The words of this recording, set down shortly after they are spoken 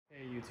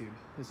YouTube?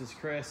 This is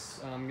Chris.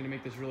 I'm gonna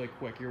make this really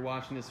quick. You're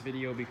watching this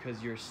video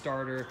because your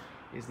starter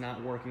is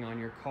not working on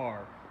your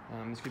car.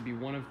 This could be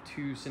one of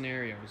two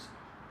scenarios.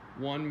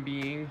 One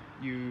being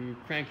you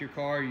crank your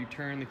car, you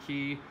turn the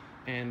key,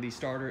 and the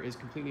starter is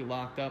completely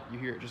locked up. You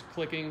hear it just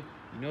clicking.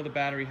 You know the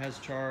battery has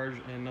charge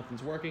and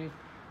nothing's working.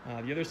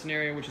 The other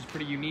scenario, which is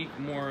pretty unique,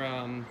 more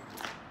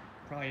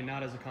probably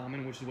not as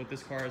common, which is what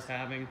this car is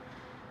having.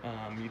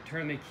 You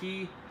turn the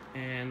key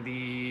and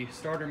the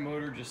starter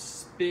motor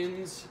just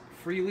spins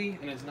freely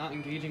and is not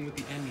engaging with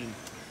the engine.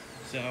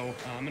 So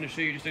I'm going to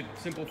show you just a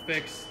simple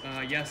fix.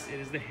 Yes, it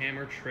is the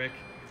hammer trick,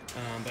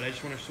 but I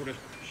just want to sort of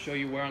show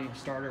you where on the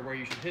starter where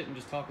you should hit and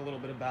just talk a little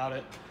bit about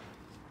it.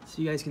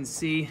 So you guys can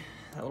see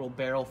that little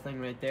barrel thing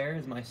right there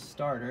is my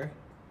starter.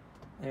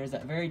 There's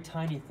that very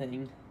tiny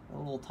thing, a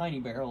little tiny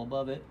barrel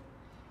above it.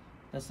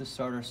 That's the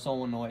starter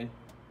solenoid.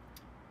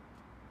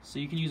 So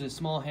you can use a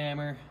small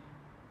hammer,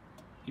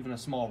 even a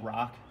small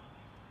rock.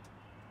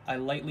 I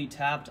lightly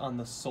tapped on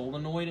the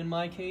solenoid in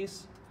my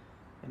case,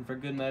 and for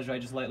good measure I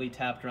just lightly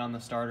tapped around the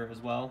starter as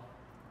well.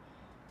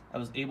 I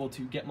was able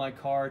to get my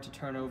car to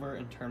turn over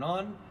and turn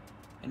on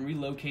and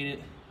relocate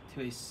it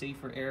to a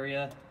safer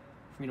area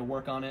for me to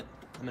work on it.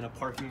 I'm in a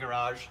parking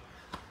garage,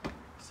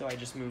 so I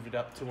just moved it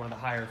up to one of the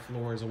higher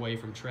floors away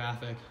from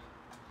traffic.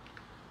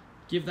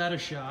 Give that a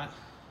shot.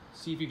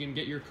 See if you can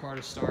get your car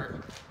to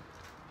start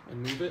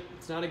and move it.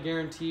 It's not a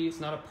guarantee, it's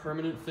not a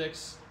permanent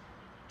fix.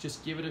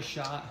 Just give it a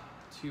shot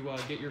to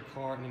get your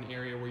car in an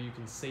area where you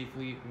can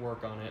safely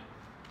work on it.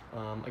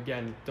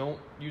 Again, don't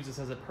use this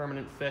as a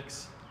permanent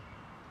fix.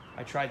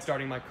 I tried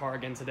starting my car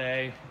again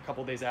today, a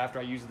couple days after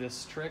I used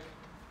this trick,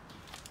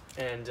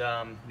 and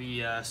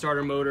the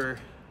starter motor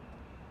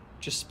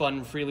just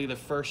spun freely the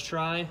first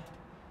try,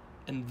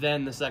 and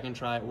then the second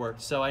try it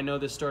worked. So I know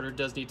this starter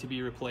does need to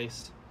be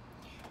replaced.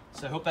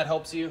 So I hope that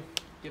helps you.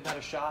 Give that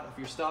a shot if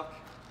you're stuck.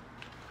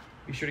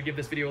 Be sure to give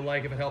this video a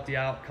like if it helped you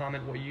out.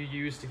 Comment what you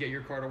used to get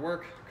your car to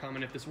work.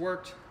 Comment if this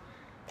worked.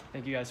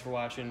 Thank you guys for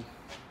watching.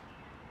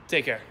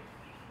 Take care.